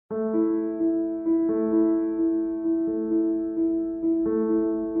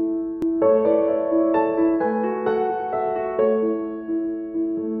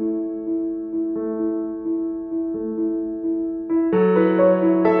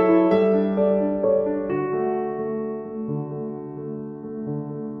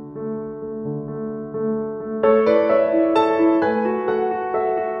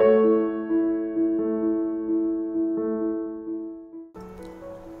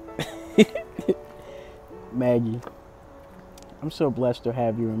Maggie, I'm so blessed to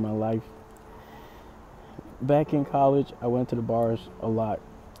have you in my life. Back in college, I went to the bars a lot,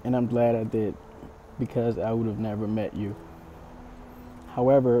 and I'm glad I did because I would have never met you.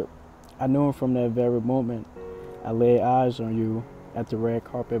 However, I knew from that very moment I laid eyes on you at the red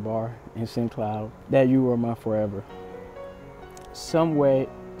carpet bar in St. Cloud that you were my forever. Some way,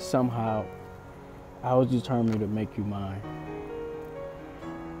 somehow, I was determined to make you mine.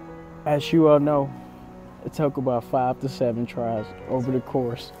 As you all know, it took about 5 to 7 tries over the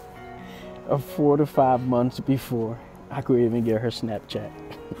course of 4 to 5 months before I could even get her Snapchat.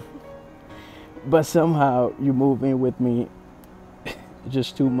 But somehow you moved in with me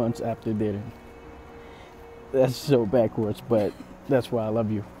just 2 months after dating. That's so backwards, but that's why I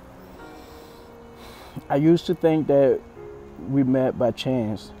love you. I used to think that we met by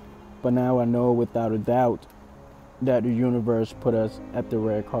chance, but now I know without a doubt that the universe put us at the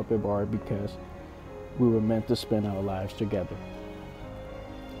red carpet bar because we were meant to spend our lives together.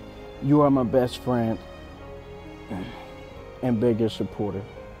 You are my best friend and biggest supporter.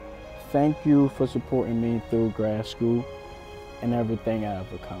 Thank you for supporting me through grad school and everything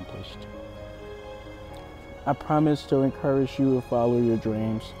I've accomplished. I promise to encourage you to follow your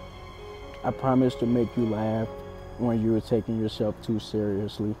dreams. I promise to make you laugh when you are taking yourself too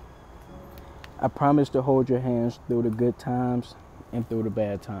seriously. I promise to hold your hands through the good times and through the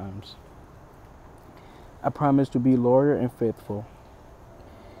bad times. I promise to be loyal and faithful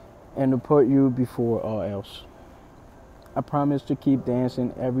and to put you before all else. I promise to keep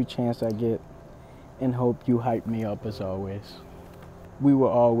dancing every chance I get and hope you hype me up as always. We will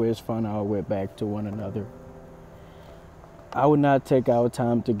always find our way back to one another. I will not take our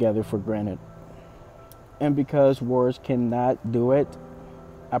time together for granted. And because words cannot do it,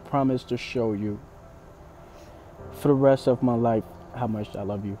 I promise to show you for the rest of my life how much I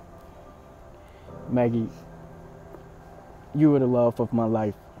love you. Maggie, you are the love of my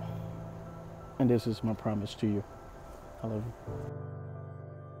life, and this is my promise to you. I love you.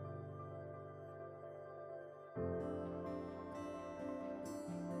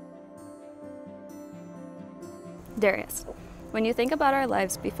 Darius, when you think about our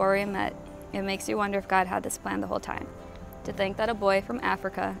lives before we met, it makes you wonder if God had this plan the whole time. To think that a boy from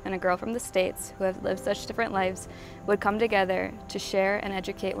Africa and a girl from the States who have lived such different lives would come together to share and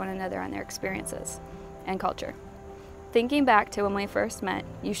educate one another on their experiences and culture. Thinking back to when we first met,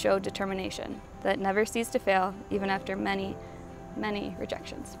 you showed determination that never ceased to fail even after many, many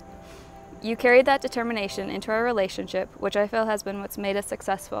rejections. You carried that determination into our relationship, which I feel has been what's made us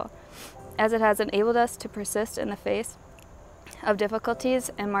successful, as it has enabled us to persist in the face of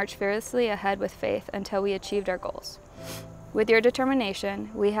difficulties and march fearlessly ahead with faith until we achieved our goals. With your determination,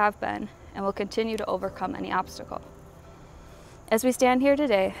 we have been and will continue to overcome any obstacle. As we stand here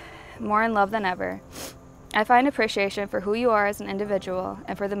today, more in love than ever, I find appreciation for who you are as an individual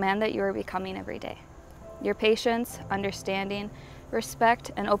and for the man that you are becoming every day. Your patience, understanding, respect,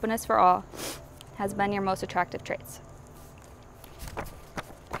 and openness for all has been your most attractive traits.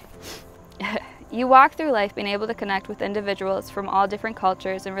 You walk through life being able to connect with individuals from all different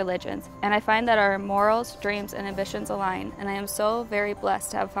cultures and religions, and I find that our morals, dreams, and ambitions align, and I am so very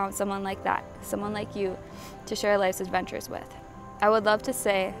blessed to have found someone like that, someone like you, to share life's adventures with. I would love to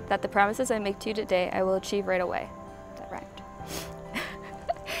say that the promises I make to you today I will achieve right away. That rhymed.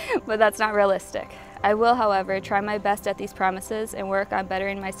 But that's not realistic. I will, however, try my best at these promises and work on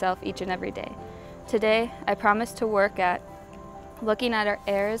bettering myself each and every day. Today, I promise to work at looking at our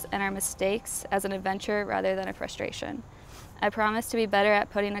errors and our mistakes as an adventure rather than a frustration. I promise to be better at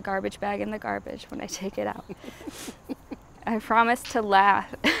putting a garbage bag in the garbage when I take it out. I promise to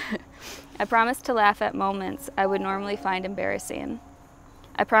laugh. I promise to laugh at moments I would normally find embarrassing.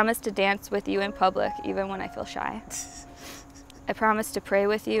 I promise to dance with you in public even when I feel shy. I promise to pray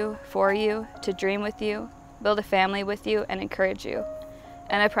with you, for you, to dream with you, build a family with you, and encourage you.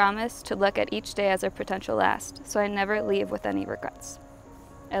 And I promise to look at each day as our potential last, so I never leave with any regrets.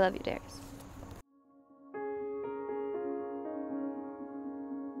 I love you, Darius.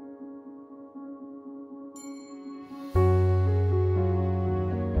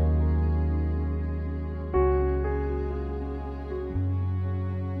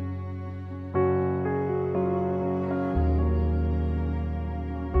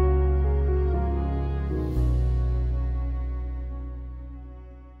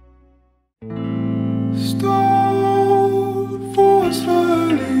 Stone for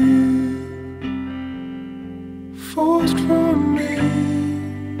slowly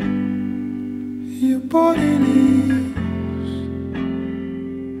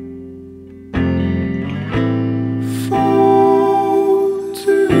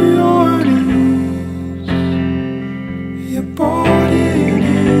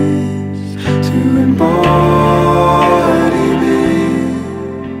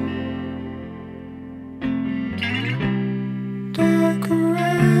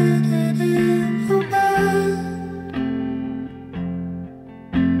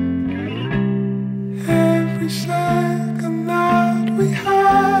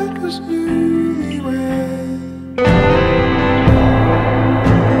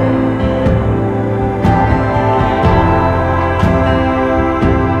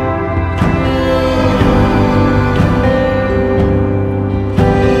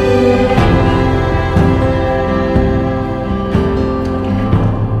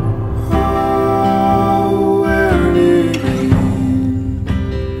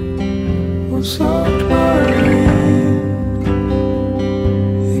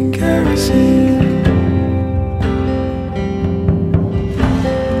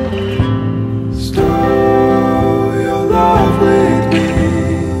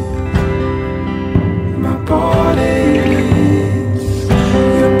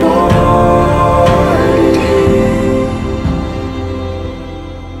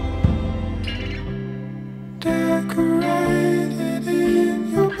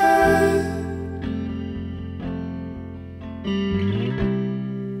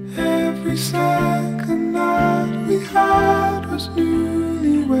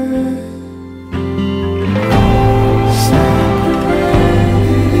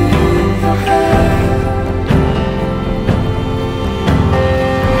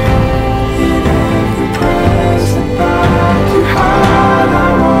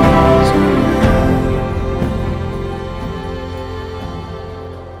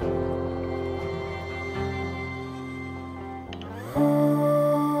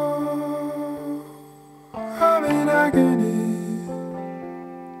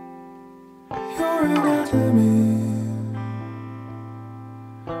after me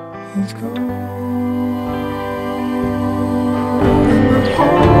is gone.